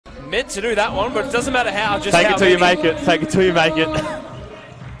Meant to do that one, but it doesn't matter how. Just take how it till you make it. Take it till you make it.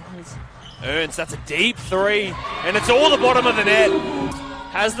 Ernst, that's a deep three, and it's all the bottom of the net.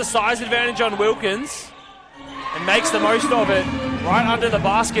 Has the size advantage on Wilkins and makes the most of it. Right under the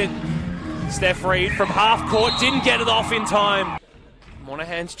basket. Steph Reed from half court, didn't get it off in time.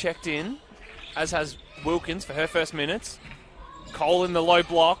 Monahan's checked in, as has Wilkins for her first minutes. Cole in the low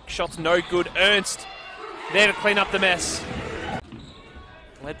block, shot's no good. Ernst there to clean up the mess.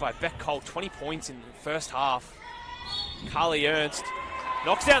 Led by Beck Cole, 20 points in the first half. Carley Ernst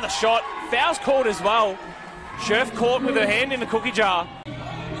knocks down the shot, foul's called as well. Scherf caught with her hand in the cookie jar.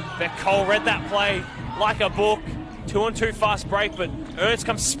 Beck Cole read that play like a book. 2-on-2 fast break, but Ernst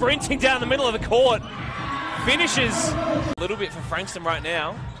comes sprinting down the middle of the court. Finishes a little bit for Frankston right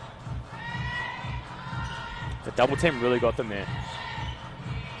now. The double team really got them there.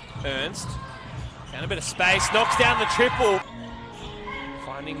 Ernst, found a bit of space, knocks down the triple.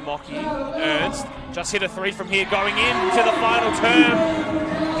 Finding Mocky. Ernst just hit a three from here, going into the final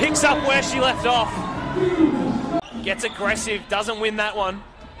term. Picks up where she left off. Gets aggressive, doesn't win that one.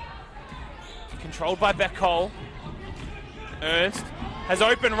 Controlled by Beck Cole. Ernst has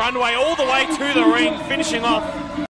open runway all the way to the ring, finishing off.